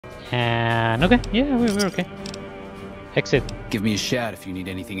And okay, yeah, we're okay. Exit. Give me a shout if you need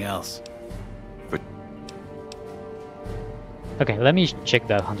anything else. Okay, let me check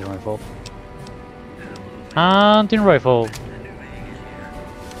that hunting rifle. Hunting rifle.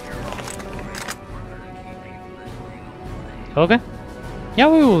 Okay. Yeah,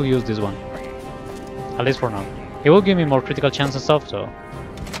 we will use this one. At least for now. It will give me more critical chance and stuff, so...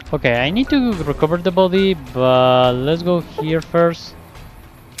 Okay, I need to recover the body, but let's go here first.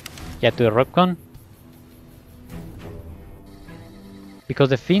 Yeah, to the Repcon. Because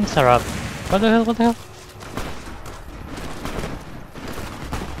the fins are up. What the hell, what the hell?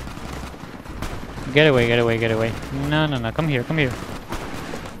 Get away, get away, get away. No, no, no, come here, come here.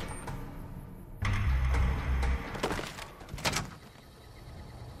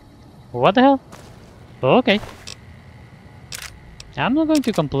 What the hell? Okay. I'm not going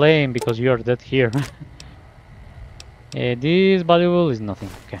to complain because you are dead here. This valuable is nothing.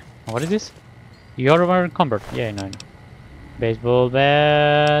 Okay. What is this? You are encumbered. Yeah, I know, I know. Baseball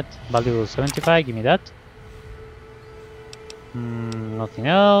bat. Valuable 75. Give me that. Nothing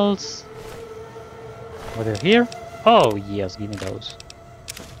else. What is here? Oh, yes. Give me those.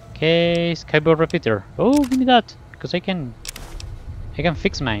 Okay. Skyboard repeater. Oh, give me that. Because I can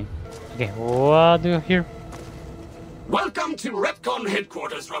fix mine. Okay. What do you have here? Welcome to Repcon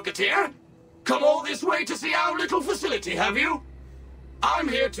headquarters, Rocketeer. Come all this way to see our little facility, have you? I'm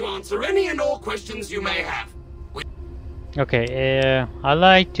here to answer any and all questions you may have. Okay, I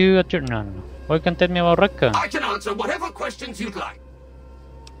like to... No, no, no. What can tell me about Repcon? I can answer whatever questions you'd like.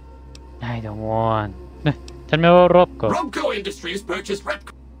 I don't want... Tell me about Repcon. Robco Industries purchased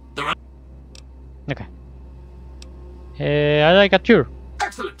Repcon. Okay. I like a tour.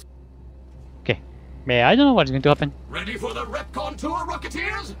 Excellent. Okay. I don't know what's going to happen. Ready for the Repcon tour,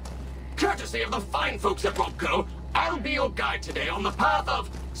 Rocketeers? Courtesy of the fine folks at Robco, I'll be your guide today on the path of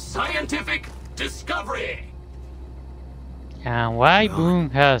scientific discovery. And why Boom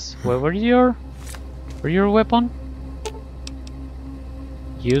has... Where's your weapon?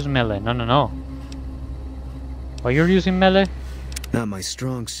 Use melee. No, no, no. Why you're using melee? Not my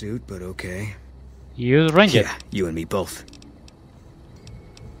strong suit, but okay. Use ranged. Yeah, you and me both.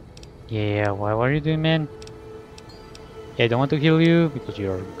 Yeah, what are you doing, man? Yeah, I don't want to heal you because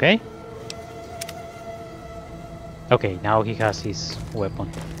you're okay. Okay, now he has his weapon.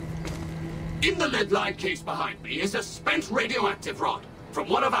 In the lead-lined case behind me is a spent radioactive rod from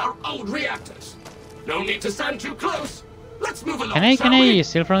one of our old reactors. No need to stand too close. Let's move along. Can I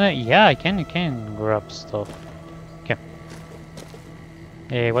steal from that? Yeah, I can grab stuff. Okay.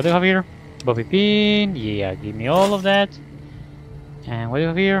 What do you have here? Bobby pin. Yeah, give me all of that. And what do you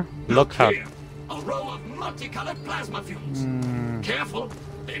have here? Lockhart. A row of multicolored plasma fuels. Careful.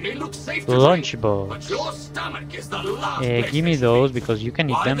 They may look safe to Lunch drink, box. but your stomach is the last place give me they those stay. because you can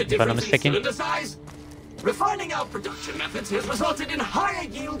eat Why them the if I'm not difference in mistaken. cylinder size? Refining our production methods has resulted in higher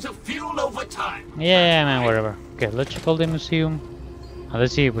yields of fuel over time. Yeah, man, whatever. Okay, let's check all the museum. And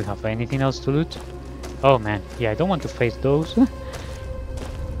let's see if we have anything else to loot. Oh man, yeah, I don't want to face those.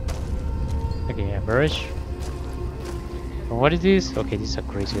 Okay, average. What is this? Okay, this is a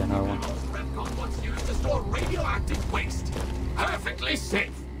crazy another one. Repcon wants used to store radioactive waste. Perfectly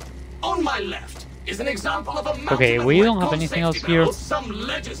safe. On my left is an example of a mountain Okay, of we don't Repcon have anything else safety here. barrels some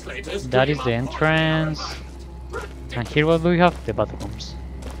legislators That dream is the of entrance. for our environment. And here what do we have? The batacombs.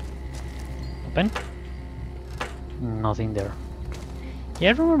 Open? Nothing there.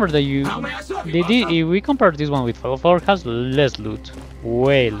 Yeah, remember that you... How may I serve you, If Master? we compare this one with Fallout has less loot.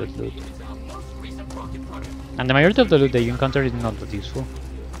 Way less loot. It's our most recent rocket project. And the majority of the loot that you encounter is not that useful.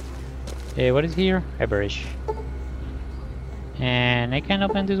 What is here? Average. And I can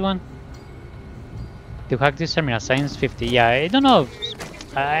open this one. To hack this terminal, science 50. Yeah, I don't know.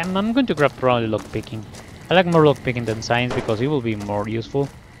 I'm going to grab probably lockpicking. I like more lockpicking than science because it will be more useful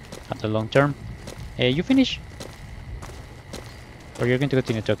at the long term. You finish? Or you're going to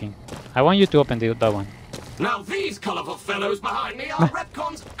continue talking? I want you to open that one. Now these colorful fellows behind me are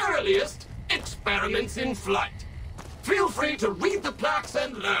Repcon's earliest experiments in flight. Feel free to read the plaques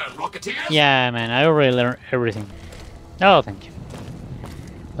and learn, Rocketeers. Yeah, man, I already learned everything. Oh, thank you.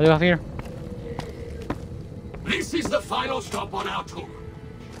 What do you have here? This is the final stop on our tour.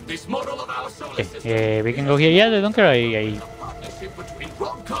 This model of our solar system. Okay, we can go here. Yeah, they don't care. The partnership between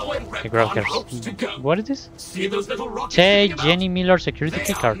Robco and I grab Repcon hopes to here. go. What is this? See those little rockets Say sitting about? Jenny Miller security They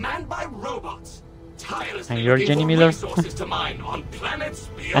key are card. manned by robots, tirelessly And you're looking Jenny for Miller? resources to mine on planets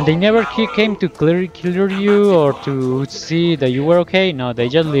And they beyond never our came own. to clear you or to see that you were okay? No, they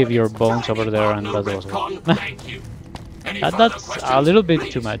just leave your bones over there and that was all. Thank you. Any further That's a questions? little bit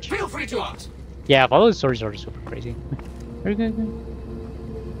Please, too much. Feel free to ask. Yeah, follow the stories are super crazy. Very good.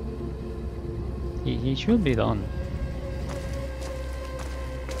 He should be done.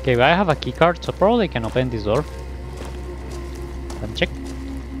 Okay, but I have a key card, so probably I can open this door. Let me check.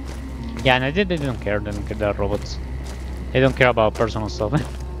 Yeah, and they don't care. They don't care. They're robots. They don't care about personal stuff.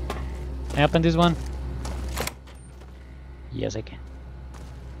 Can I open this one? Yes, I can.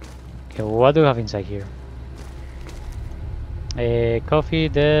 Okay, what do we have inside here? A coffee,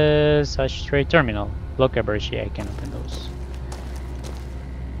 desk, ashtray, terminal. Blocker bridge. Yeah, I can open those.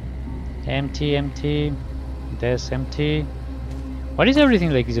 Empty, empty. Desk empty. What is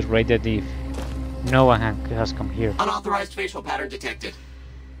everything like is rated if no one has come here? Unauthorized facial pattern detected.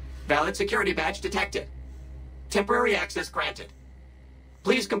 Valid security badge detected. Temporary access granted.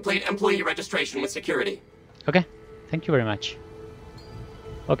 Please complete employee registration with security. Okay, thank you very much.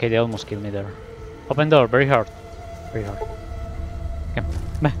 Okay, they almost killed me there. Open door, very hard. Very hard. Okay,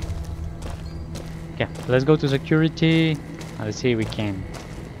 back. Okay, let's go to security. And let's see if we can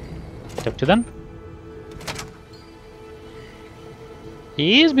talk to them.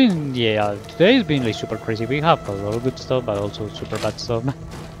 It's been, yeah, today's been like super crazy. We have a lot of good stuff, but also super bad stuff.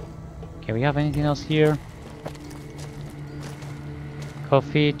 Okay, we have anything else here?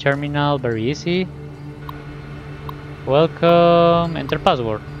 Coffee, terminal, very easy. Welcome, enter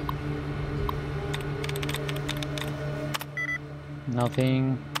password.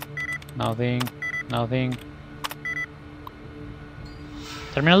 Nothing, nothing, nothing.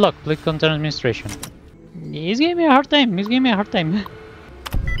 Terminal lock, click on administration. He's giving me a hard time, he's giving me a hard time.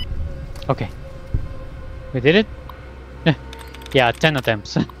 Okay. We did it? Yeah, 10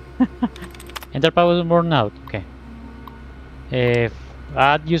 attempts. Enter password now, okay.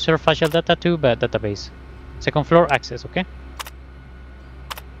 Add user facial data to database. Second floor access, okay?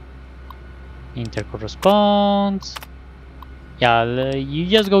 Enter corresponds. Yeah, you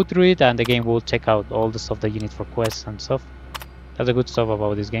just go through it and the game will check out all the stuff that you need for quests and stuff. That's the good stuff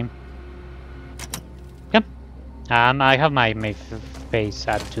about this game. Yep. I have my face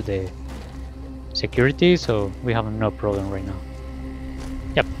added to the security, so we have no problem right now.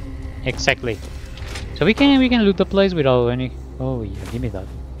 Yep, exactly. So we can loot the place without any. Oh yeah, give me that.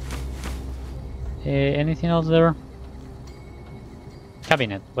 Anything else there?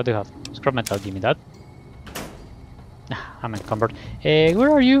 Cabinet. What do you have? Scrap metal. Give me that. I'm encumbered.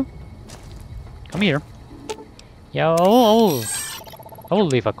 Where are you? Come here. Yeah, I will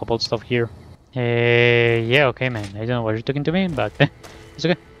leave a couple stuff here. Yeah, okay, man. I don't know why you're talking to me, but it's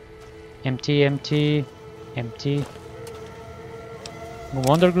okay. Empty, empty, empty.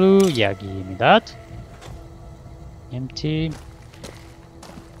 Wonder glue. Yeah, give me that. Empty.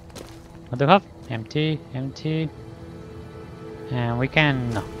 What do you have? Empty, empty. And we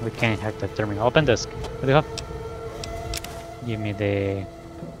can't hack the terminal. Open desk. What do you have? Give me the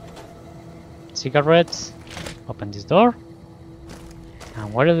cigarettes. Open this door.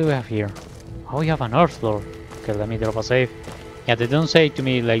 And what do we have here? Oh, we have an earth floor. Okay, let me drop a save. Yeah, they don't say to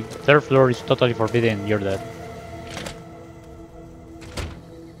me like third floor is totally forbidden. You're dead.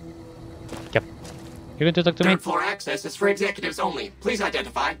 Yep. You're going to talk to me? Third floor access is for executives only. Please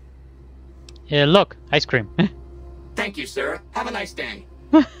identify. Look, ice cream. Thank you, sir. Have a nice day.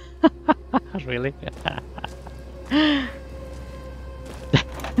 Really?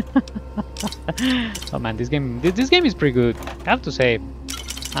 Oh man, this game is pretty good. I have to say,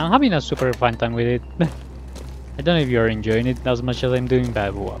 I'm having a super fun time with it. I don't know if you're enjoying it as much as I'm doing,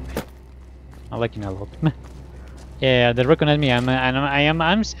 but wow, I'm liking it a lot. Yeah, they recognize me. I'm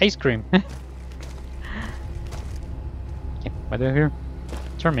ice cream. Okay, what do I hear?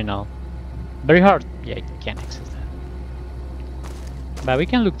 Terminal. Very hard. Yeah, I can't access that. But we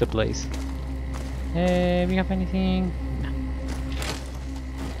can look the place. We have anything? No.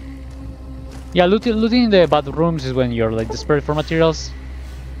 Yeah, looting the bathrooms is when you're like desperate for materials.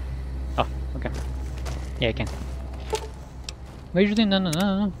 Oh, okay. Yeah, I can. What are you doing?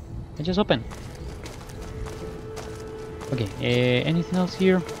 No. I just opened. Okay, anything else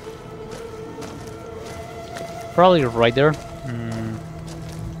here? Probably right there.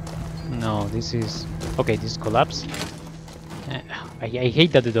 No, this is... Okay, this is collapse. I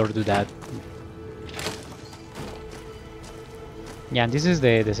hate that the door do that. Yeah, and this is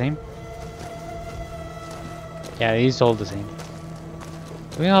the same. Yeah, it is all the same.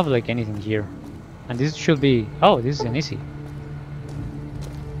 We don't have like anything here. And this should be... Oh, this is an easy.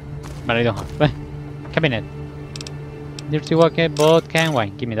 But I don't have. Cabinet. Dirty bucket, but can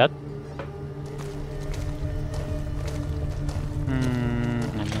wine. Give me that.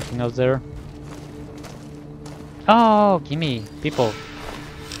 And nothing else there. Oh, give me people.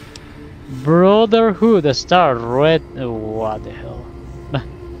 Brotherhood, a star, red. What the hell?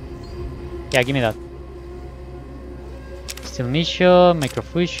 Yeah, give me that. Steel mission,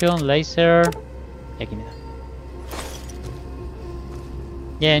 microfusion, laser. Yeah, give me that.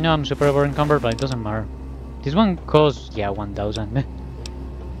 Yeah, I know I'm super over encumbered, but it doesn't matter. This one costs, yeah, 1000.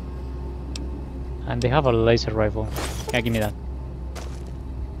 And they have a laser rifle. Yeah, give me that.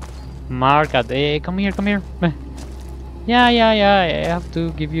 Mark at, hey, come here, come here. Yeah, I have to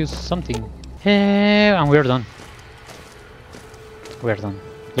give you something. And we're done. We're done.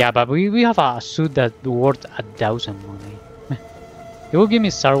 Yeah, but we have a suit that worth 1000 money. It will give me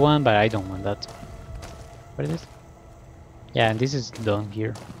Star one, but I don't want that. What is this? Yeah, and this is done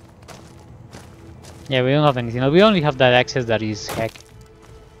here. Yeah, we don't have anything. We only have that access that is heck.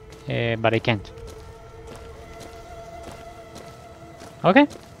 But I can't. Okay.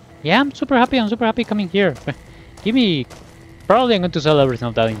 Yeah, I'm super happy. I'm super happy coming here. Give me... Probably I'm going to sell everything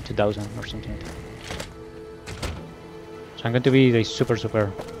of that in 2000 or something like that. So I'm going to be the super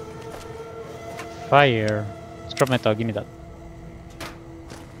fire. Scrap metal, give me that.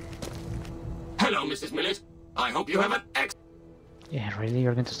 Hello, Mrs. Millet. I hope you have an ex... Yeah, really?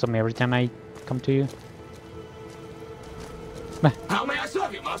 You're going to stop me every time I come to you? How may I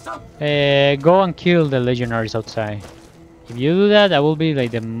serve you, master? Go and kill the legionaries outside. If you do that, I will be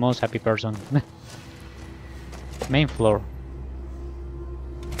like the most happy person. Main floor.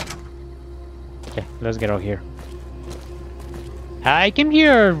 Okay, let's get out here. I came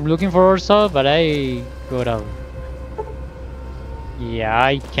here looking for stuff, but I got out. Yeah,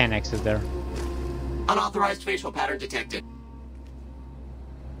 I can't access there. Unauthorized facial pattern detected.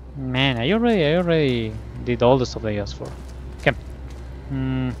 Man, I already did all the stuff I asked for. Okay.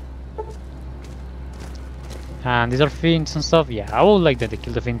 And these are fins and stuff. Yeah, I would like that they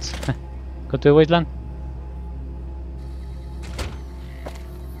kill the fins. Go to the wasteland.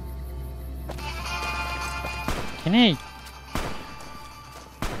 Can I?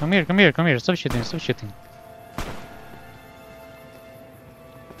 Come here. Stop shooting.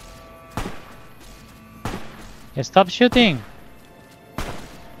 Yeah, stop shooting.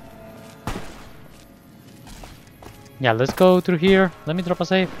 Yeah, let's go through here. Let me drop a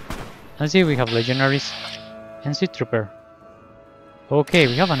save. Let's see if we have legionaries. NC Trooper. Okay,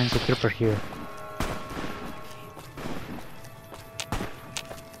 we have an NC Trooper here.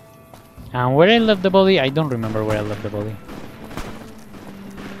 And where I left the body, I don't remember where I left the body.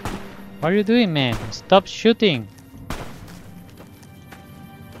 What are you doing, man? Stop shooting.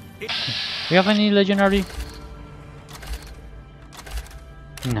 We have any legendary?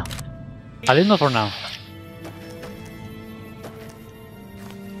 No. At least not for now.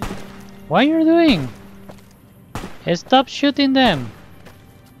 What are you doing? Stop shooting them.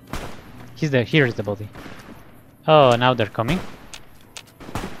 He's there. Here is the body. Oh, now they're coming.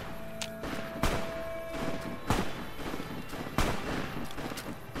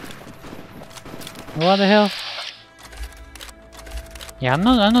 What the hell? Yeah, I'm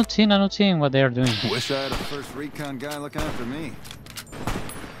not seeing what they are doing. Wish I had a first recon guy looking after me.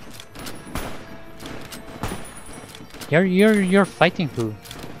 You're fighting who?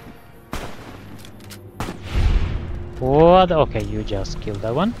 What? Okay, you just killed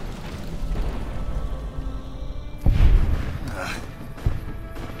that one.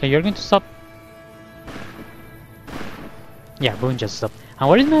 Okay, you're going to stop. Yeah, boom, just stop. And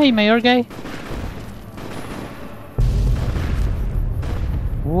where is my mayor guy?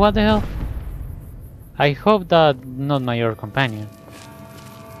 What the hell? I hope that not my companion.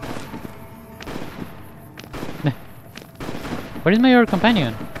 Where is my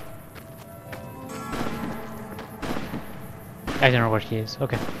companion? I don't know where he is.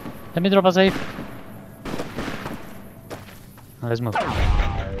 Okay. Let me drop a save. Let's move.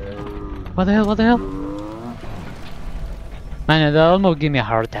 What the hell? What the hell? Man, that almost gave me a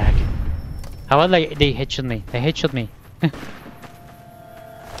heart attack. How about like they headshot me? They headshot me.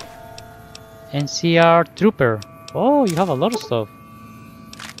 NCR Trooper. Oh, you have a lot of stuff.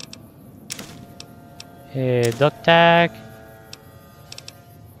 Dot tag.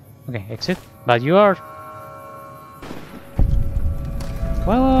 Okay, exit. But you are.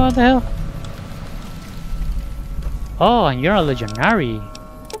 What the hell? Oh, and you're a legionary.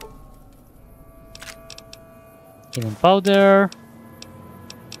 Healing powder.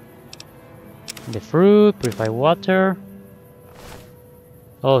 The fruit, purify water.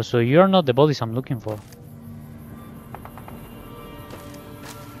 Oh, so you're not the bodies I'm looking for.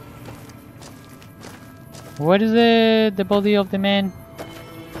 Where is the body of the man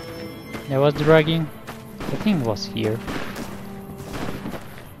that was dragging? I think it was here.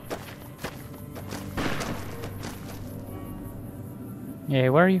 Yeah,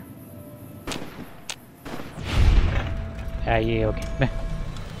 where are you? Yeah, okay.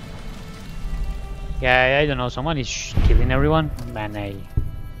 Yeah, I don't know, someone is killing everyone, and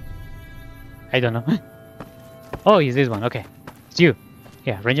I don't know. Oh, it's this one. Okay, it's you.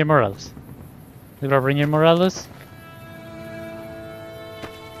 Yeah, Ranger Morales. We grab Ranger Morales.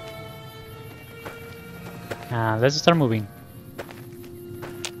 Let's start moving.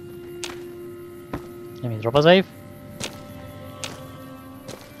 Let me drop a save.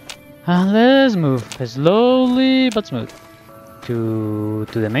 And let's move slowly but smooth to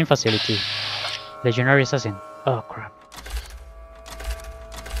the main facility. Legionary Assassin. Oh crap.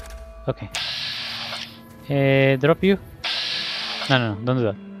 Okay. Drop you. No, don't do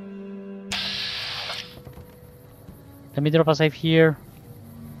that. Let me drop a save here.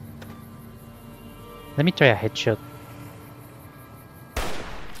 Let me try a headshot.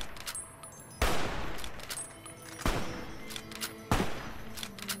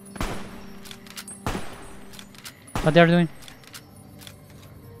 What they are doing?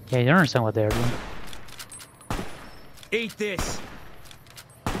 Yeah, I don't understand what they are doing. Eat this.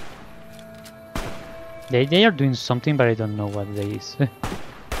 They are doing something, but I don't know what it is.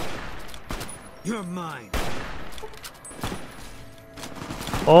 You're mine.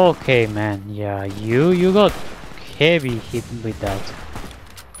 Okay, man. Yeah, you got heavy hit with that.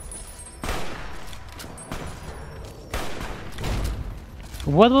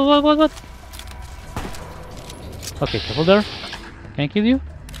 What? Okay, careful there. Can I kill you?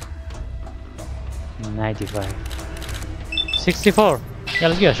 95. 64. Yeah,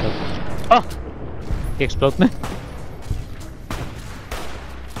 let's give it a shot. Oh! He exploded me.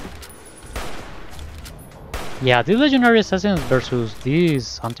 Yeah, the legendary assassins versus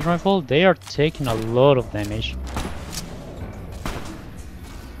this hunting rifle, they are taking a lot of damage.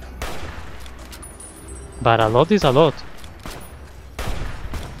 But a lot is a lot.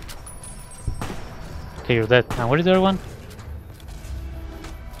 Okay, you're dead. And what is the other one?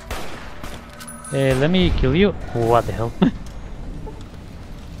 Let me kill you. What the hell?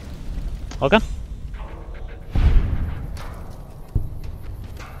 Okay.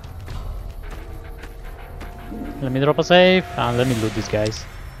 Let me drop a save and let me loot these guys.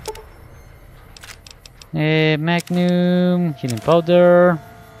 Magnum, healing powder,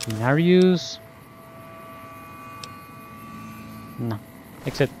 Inarius. No,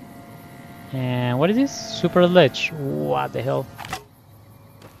 except. And what is this? Super ledge. What the hell?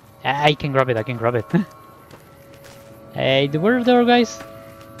 I can grab it. Hey, where are the other guys?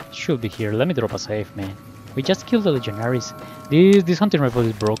 Should be here. Let me drop a save, man. We just killed the legionaries. This hunting rifle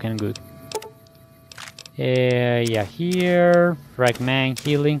is broken. Good. Yeah, here. Fragment,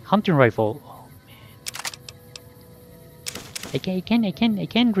 healing, hunting rifle. Oh man. I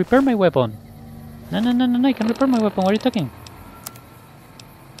can repair my weapon. No, I can repair my weapon. What are you talking?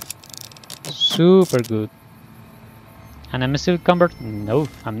 Super good. And I'm still encumbered? No,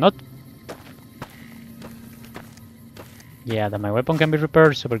 I'm not. Yeah, that my weapon can be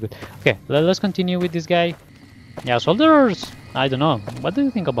repaired. Super good. Okay, let's continue with this guy. Yeah, soldiers. I don't know. What do you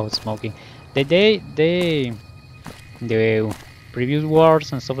think about smoking? The previous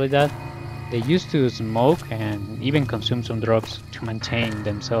wars and stuff like that, they used to smoke and even consume some drugs to maintain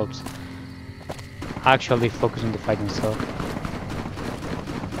themselves. Actually focus on the fight themselves.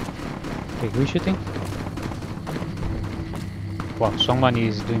 Okay, who's shooting? Wow, someone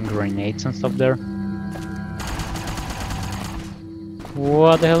is doing grenades and stuff there.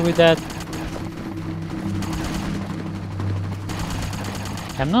 What the hell with that?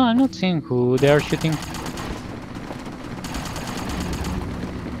 I'm not seeing who they are shooting.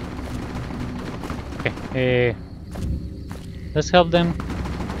 Okay, let's help them.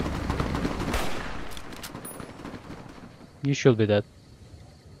 You should be dead.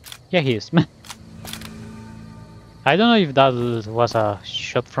 Yeah, he is. I don't know if that was a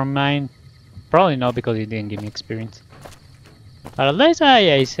shot from mine. Probably not, because it didn't give me experience. But at least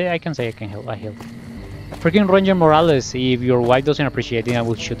I can say I can help. I help. Freaking Ranger Morales, if your wife doesn't appreciate it, I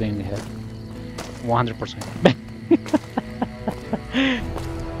will shoot it in the head. 100%.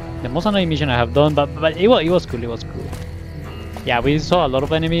 The most annoying mission I have done, but it was cool. It was cool. Yeah, we saw a lot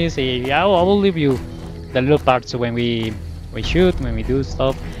of enemies. Yeah, I will leave you the little parts when we shoot, when we do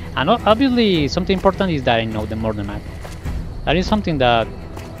stuff. And obviously, something important is that I know the map. That is something that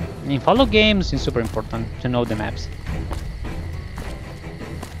in follow games is super important to know the maps.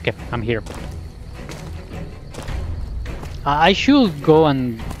 Okay, I'm here. I should go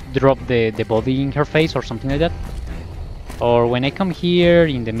and drop the body in her face or something like that. Or when I come here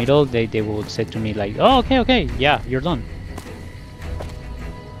in the middle, they will say to me like, oh, okay, yeah, you're done.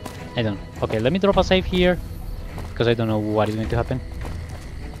 I don't know. Okay, let me drop a save here, because I don't know what is going to happen.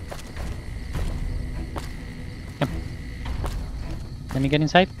 Yeah. Let me get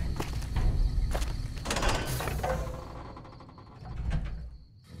inside.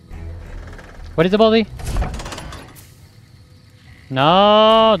 What is the body?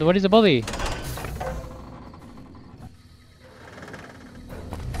 No, what is the body?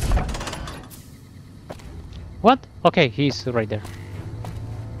 What? Okay, he's right there.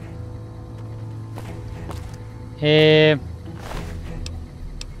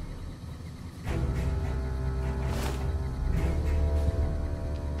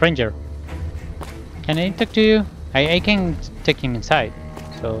 Ranger, can I talk to you? I can take him inside,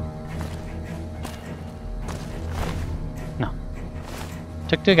 so... No.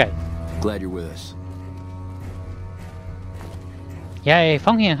 Talk to the guy. Glad you're with us. Yeah, I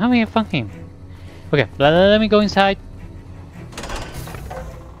found him. How many I found him? Okay, let me go inside.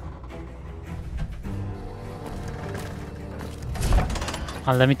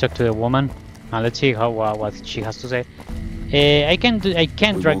 And let me talk to the woman. And let's see how what she has to say. I can't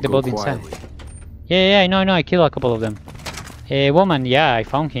drag the body inside. Yeah, I know, I killed a couple of them. Woman, yeah, I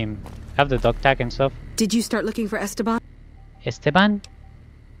found him. Have the dog tag and stuff. Did you start looking for Esteban? Esteban?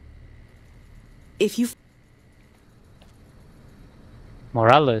 If you...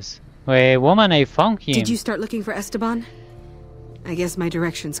 Morales. Woman, I found him. Did you start looking for Esteban? I guess my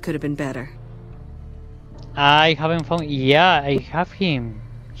directions could have been better. I haven't found... Yeah, I have him.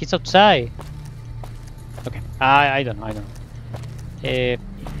 He's outside. Okay, I don't know. Can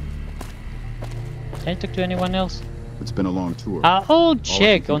I talk to anyone else? It's been a long tour. I'll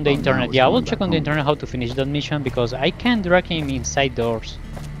check on the about now internet. is Yeah, I will going check back on the home. internet how to finish that mission because I can't drag him inside doors,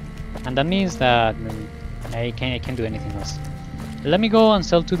 and that means that I can't do anything else. Let me go and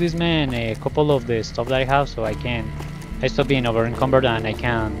sell to this man a couple of the stuff that I have, so I stop being over encumbered and I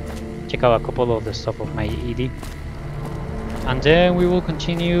can check out a couple of the stuff of my ED. And then we will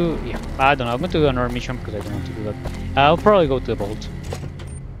continue. Yeah, I don't know. I'm going to do another mission because I don't want to do that. I'll probably go to the vault.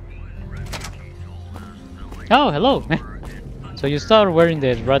 Oh, hello. So you start wearing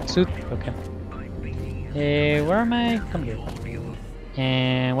the rat suit. Okay. Where am I? Come here.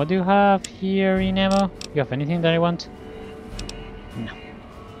 And what do you have here in ammo? You have anything that I want? No.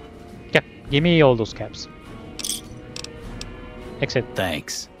 Yeah, give me all those caps. Exit.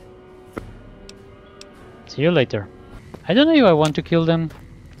 Thanks. See you later. I don't know if I want to kill them.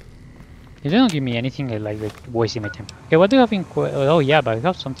 If they don't give me anything, I like wasting my time. Okay, what do you have in... Oh yeah, but I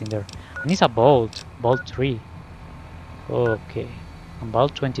have something there. I need a bolt. Bolt 3. Okay. And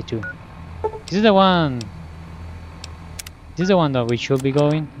bolt 22. This is the one... This is the one that we should be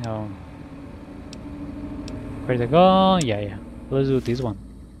going. No. Where'd they go? Yeah. Let's do this one.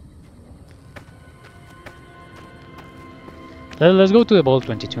 Let's go to the bolt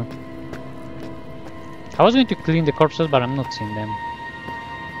 22. I was going to clean the corpses, but I'm not seeing them.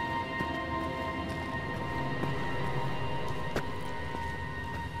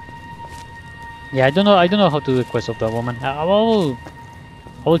 Yeah, I don't know how to do the quest of that woman. I will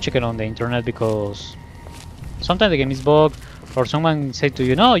check it on the internet because sometimes the game is bugged, or someone said to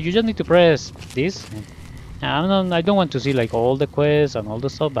you, no, you just need to press this. I don't want to see like all the quests and all the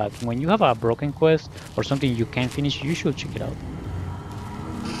stuff, but when you have a broken quest or something you can't finish, you should check it out.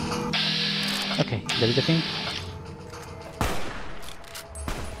 Okay, there is the thing.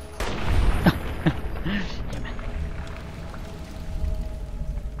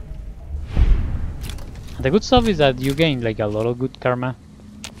 The good stuff is that you gain like a lot of good karma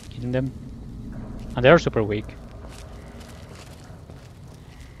killing them, and they are super weak.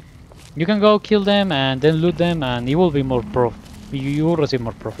 You can go kill them and then loot them, and it will be more you will receive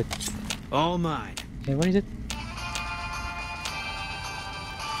more profit. All mine. Okay, what is it?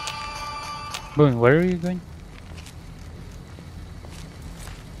 Boom, where are you going?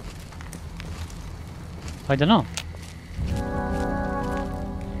 I don't know.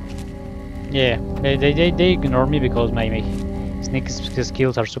 Yeah, they ignore me because my sneak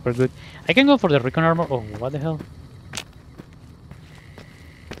skills are super good. I can go for the recon armor. Oh, what the hell?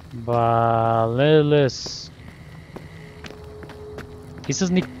 But let's... It's a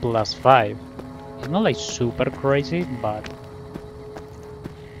sneak +5. It's not like super crazy, but...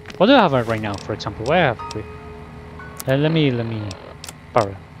 What do I have right now, for example? What I have? Let me...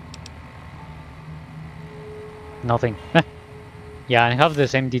 Power. Nothing. Yeah, I have the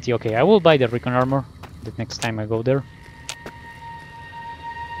same DT. Okay, I will buy the recon armor the next time I go there.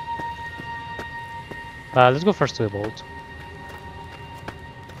 Let's go first to the vault.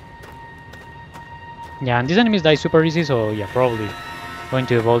 Yeah, and these enemies die super easy, so yeah, probably going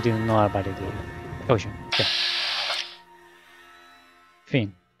to the vault is not a bad idea. Ocean, yeah.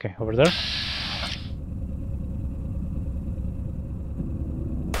 Fin, okay, over there.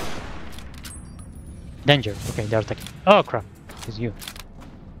 Danger, okay, they're attacking. Oh crap, it's you.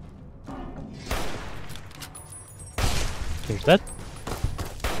 Here's that.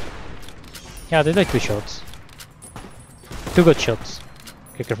 Yeah, they like 2 shots. 2 good shots.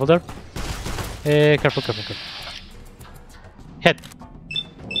 Okay, careful there. Careful, careful, careful. Head.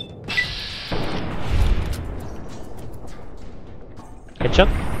 Headshot.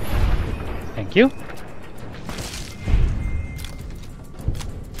 Thank you.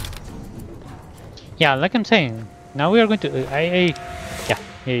 Yeah, like I'm saying, now we are going to. Yeah,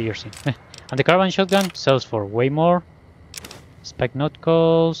 you're seeing. And the caravan shotgun sells for way more. Spike note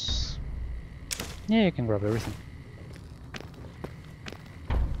calls. Yeah, you can grab everything.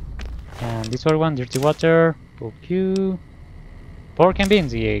 And this one, dirty water. Poke you. Pork and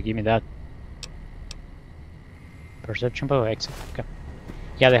beans. Yeah, give me that. Perception power. Exit. Okay.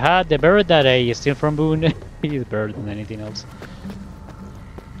 Yeah, the bird that I steal from Boone is better than anything else.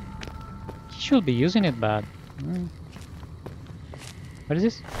 He should be using it, but what is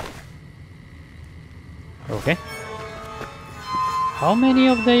this? Okay. How many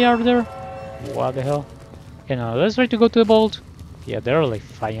of they are there? What the hell? Okay, now let's try to go to the vault. Yeah, there are like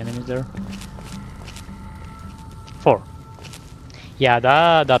 5 enemies there. 4. Yeah,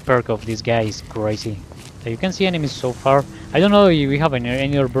 that perk of this guy is crazy. So you can see enemies so far. I don't know if we have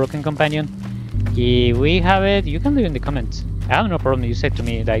any other broken companion. If we have it, you can leave in the comments. I have no problem. You said to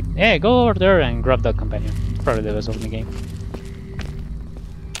me like, hey, go over there and grab that companion. Probably the best of the game.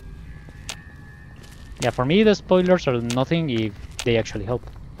 Yeah, for me the spoilers are nothing if they actually help.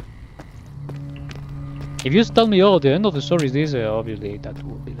 If you tell me, oh, the end of the story is this, obviously that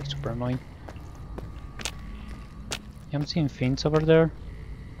would be like super annoying. I'm seeing fins over there.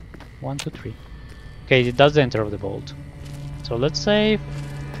 1, 2, 3. Okay, that's the enter of the vault. So let's save.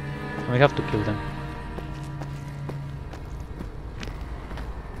 We have to kill them.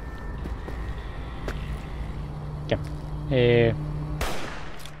 Okay.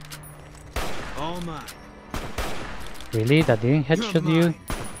 All mine. Really? That didn't headshot you?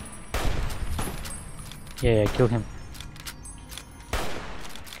 Yeah, kill him.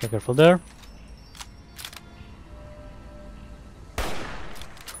 Okay, careful there.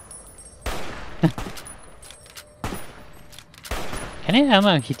 Am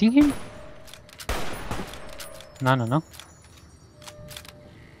I hitting him? No.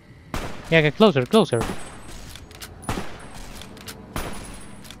 Yeah, get closer, closer.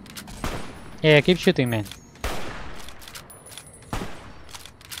 Yeah, keep shooting, man.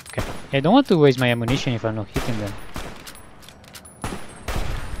 Okay. I don't want to waste my ammunition if I'm not hitting them.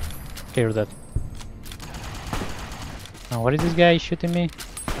 Okay, you're dead. Now, what is this guy shooting me?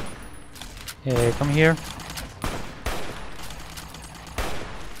 Come here.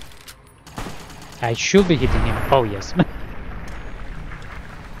 I should be hitting him. Oh, yes.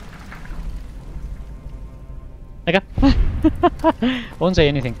 Okay. Won't say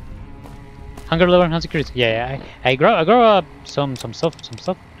anything. Hunger level and security. Yeah, I grab some stuff.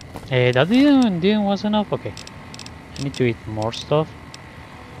 That didn't was enough. Okay. I need to eat more stuff.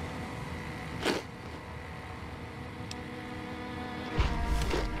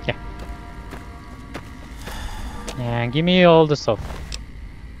 Yeah. And give me all the stuff.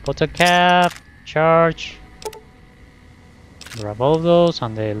 Put a cap. Charge. Grab all of those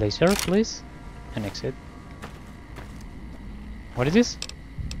on the laser, please. And exit. What is this?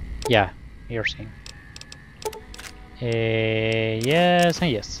 Yeah, you're seeing. Yes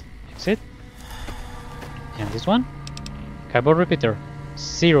and yes. Exit. And this one? Cardboard repeater.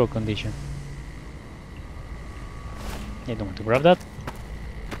 0 condition. I don't want to grab that.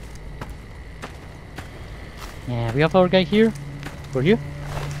 Yeah, we have our guy here. For you?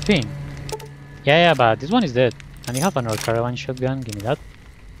 Thing. Yeah, but this one is dead. And you have another caravan shotgun. Give me that.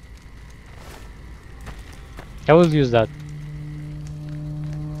 I will use that.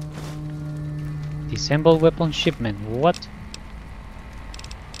 Disassemble weapon shipment. What?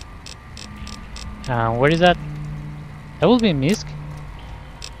 Where is that? That will be Misk.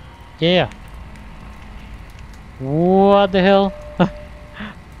 Yeah. What the hell?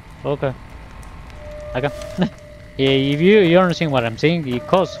 Okay. Yeah, if you understand what I'm saying, it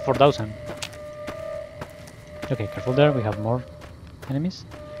costs 4,000. Okay, careful there. We have more enemies.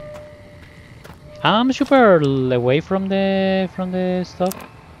 I'm super away from the stuff.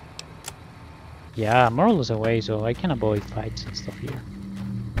 Yeah, more or less away, so I can avoid fights and stuff here.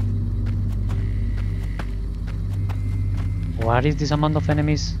 What is this amount of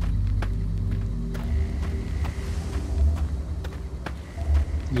enemies?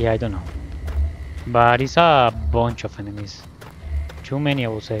 Yeah, I don't know. But it's a bunch of enemies. Too many, I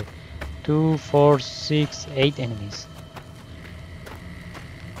would say. 2, 4, 6, 8 enemies.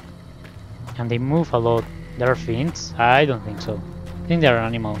 And they move a lot. There are fiends? I don't think so. I think they are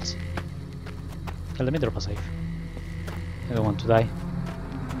animals. Okay, let me drop a save. I don't want to die.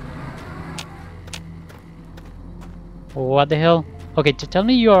 What the hell? Okay, tell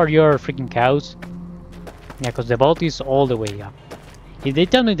me your freaking cows. Yeah, because the vault is all the way up. If they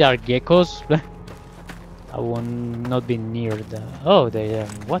tell me they are geckos, I will not be near the... Oh, they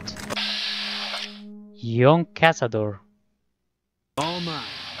what? Young Cazador. All mine.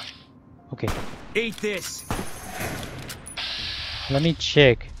 Okay, Eat this. let me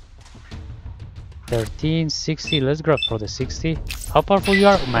check. 13, 60, let's grab for the 60. How powerful you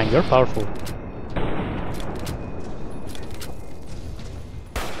are? Oh, man, you're powerful.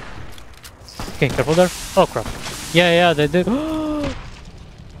 Okay, careful there. Oh crap. Yeah, they did.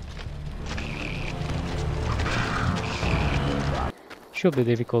 Should be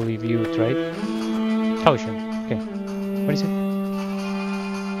difficult if you try it. Caution. Okay. What is it?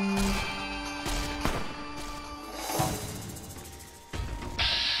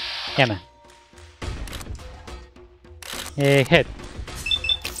 Yeah, man. Head.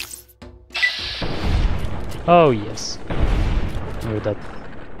 Oh, yes. Knew that.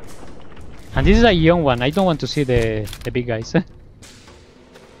 And this is a young one. I don't want to see the big guys.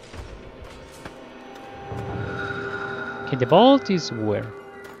 Okay, the vault is where?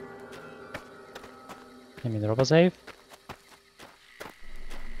 Let me drop a save.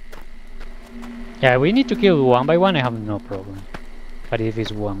 Yeah, we need to kill one by one. I have no problem. But if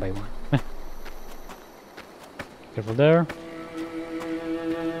it's one by one. Careful there.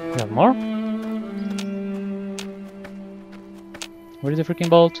 We have more? Where is the freaking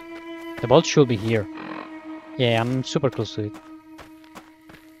vault? The vault should be here. Yeah, I'm super close to it.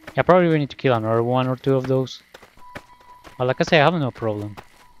 Yeah, probably we need to kill another one or two of those. But like I say, I have no problem.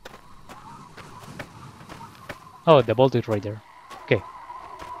 Oh, the vault is right there. Okay.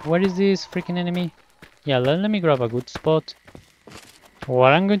 Where is this freaking enemy? Yeah, let me grab a good spot.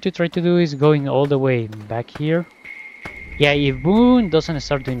 What I'm going to try to do is going all the way back here. Yeah, if Boone doesn't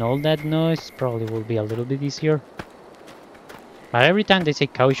start doing all that noise, probably will be a little bit easier. But every time they say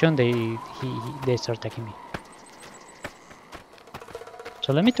caution, they start attacking me.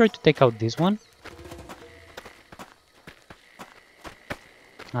 So let me try to take out this one.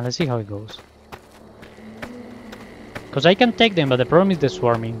 Now let's see how it goes. Because I can take them, but the problem is the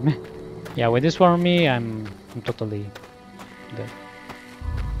swarming. Yeah, when they swarm me, I'm totally dead.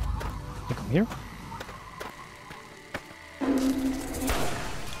 You come here.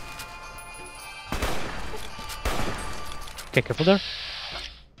 Okay, careful there.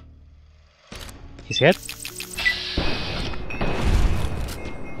 He's hit.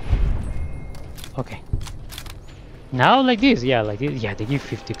 Okay. Now like this, yeah, like this. Yeah, they give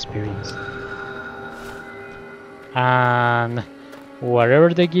 50 experience. And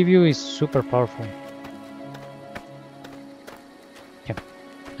whatever they give you is super powerful. Yeah.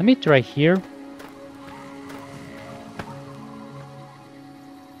 Let me try here.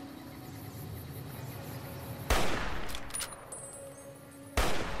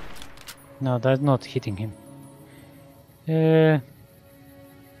 No, that's not hitting him. Okay,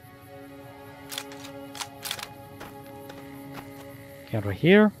 right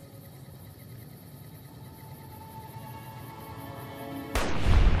here.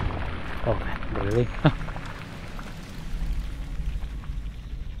 Oh man, really?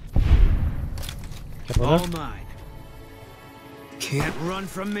 All mine. Can't run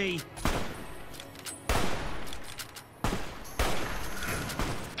from me.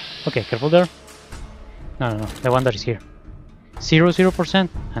 Okay, careful there. No, the one that is here. 0%.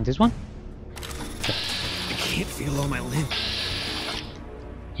 And this one? I can't feel all my limbs.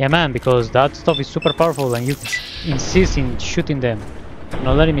 Yeah, man, because that stuff is super powerful and you insist in shooting them,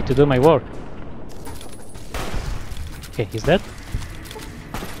 not letting me to do my work. Okay, he's dead.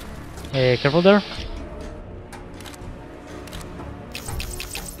 Careful there.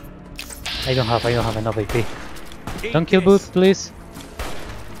 I don't have enough AP. Don't kill Booth, please.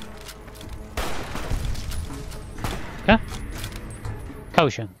 Okay.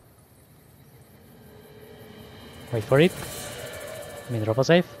 Caution. Wait for it. Let me drop a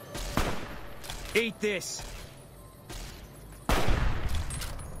save. Eat this.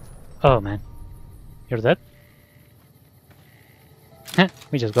 Oh man, you're dead.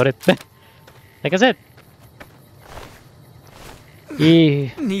 We just got it. Like I said.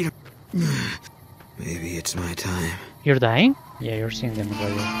 Maybe it's my time. You're dying? Yeah, you're seeing them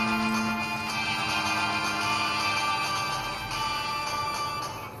right there.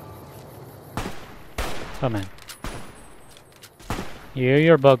 Oh man.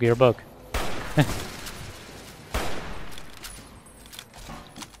 You're bug.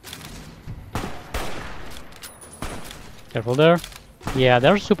 Careful there. Yeah,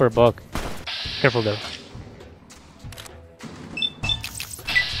 they're super bug. Careful there.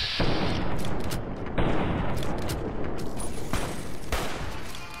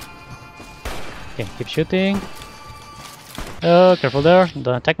 Okay, keep shooting. Oh, careful there,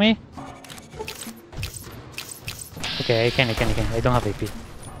 don't attack me. Okay, I can. I don't have AP.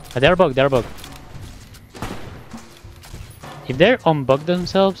 They are bugged, If they're unbugged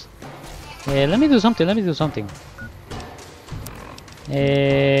themselves, let me do something.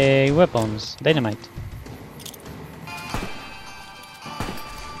 Weapons, dynamite.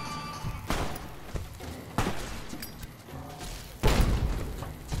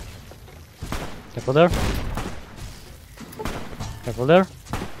 Careful there.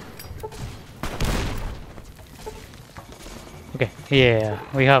 Okay, yeah,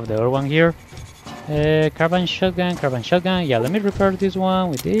 we have the other one here. Carbine shotgun. Yeah, let me repair this one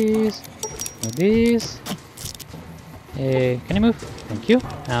with this. Can you move? Thank you.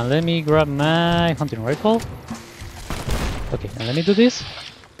 And let me grab my hunting rifle. Okay, and let me do this.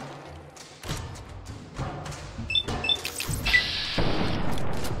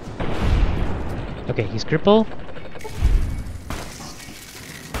 Okay, he's crippled.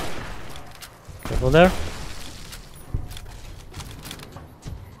 Careful there.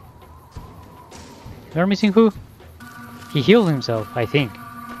 We're missing who? He healed himself, I think.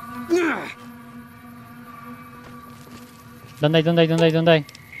 Don't die.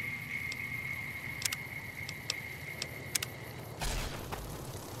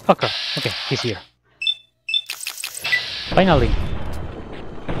 Oh crap, okay, he's here. Finally.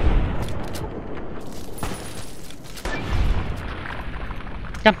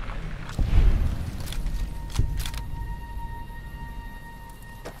 Come.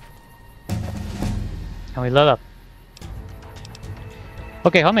 And we load up.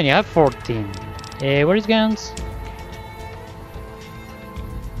 Okay, how many? I have 14. Where is guns?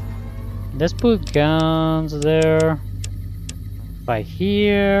 Let's put guns there. By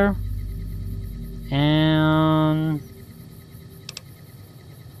here. And...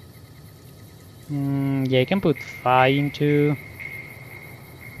 yeah, I can put 5 into...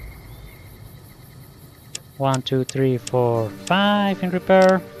 1, 2, 3, 4, 5 in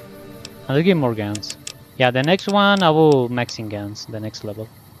repair. And let's get more guns. Yeah, the next one I will maxing guns, the next level.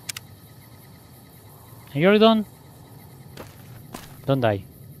 And you're done? Don't die.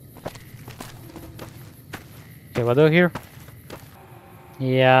 Okay, what do here?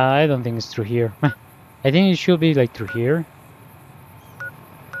 Yeah, I don't think it's through here. I think it should be like through here.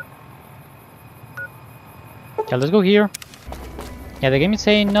 Okay, let's go here. Yeah, the game is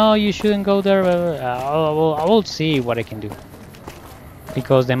saying no, you shouldn't go there. I will see what I can do.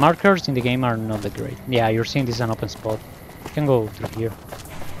 Because the markers in the game are not that great. Yeah, you're seeing this is an open spot. You can go through here.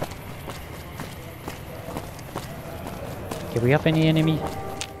 Okay, we have any enemy?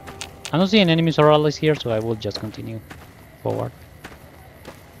 I don't see any enemies or allies here, so I will just continue forward.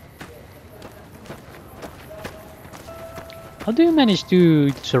 How do you manage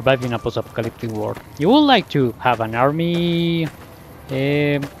to survive in a post-apocalyptic world? You would like to have an army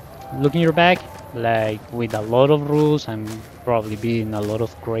looking your back, like with a lot of rules and probably being a lot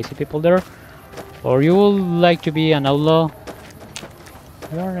of crazy people there, or you would like to be an outlaw. Is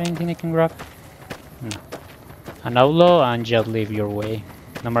there anything I can grab? No. An outlaw and just live your way,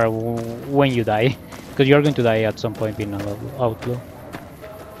 no matter when you die, because you're going to die at some point being an outlaw.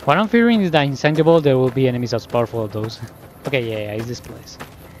 What I'm fearing is that in Sanctable there will be enemies as powerful as those. Okay, yeah, it's this place.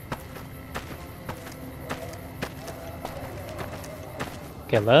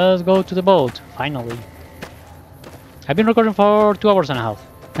 Okay, let's go to the boat, finally. I've been recording for 2 hours and a half.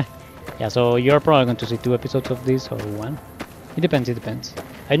 Yeah, so you're probably going to see 2 episodes of this, or 1. It depends.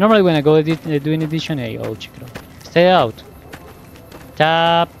 I normally, when I go do an edition, I'll check it out. Stay out.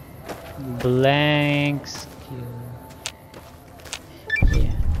 Tap. Blank skill.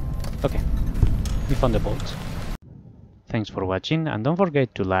 Yeah. Okay. We found the boat. Thanks for watching, and don't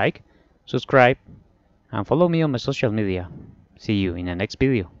forget to like, subscribe, and follow me on my social media. See you in the next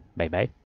video. Bye bye.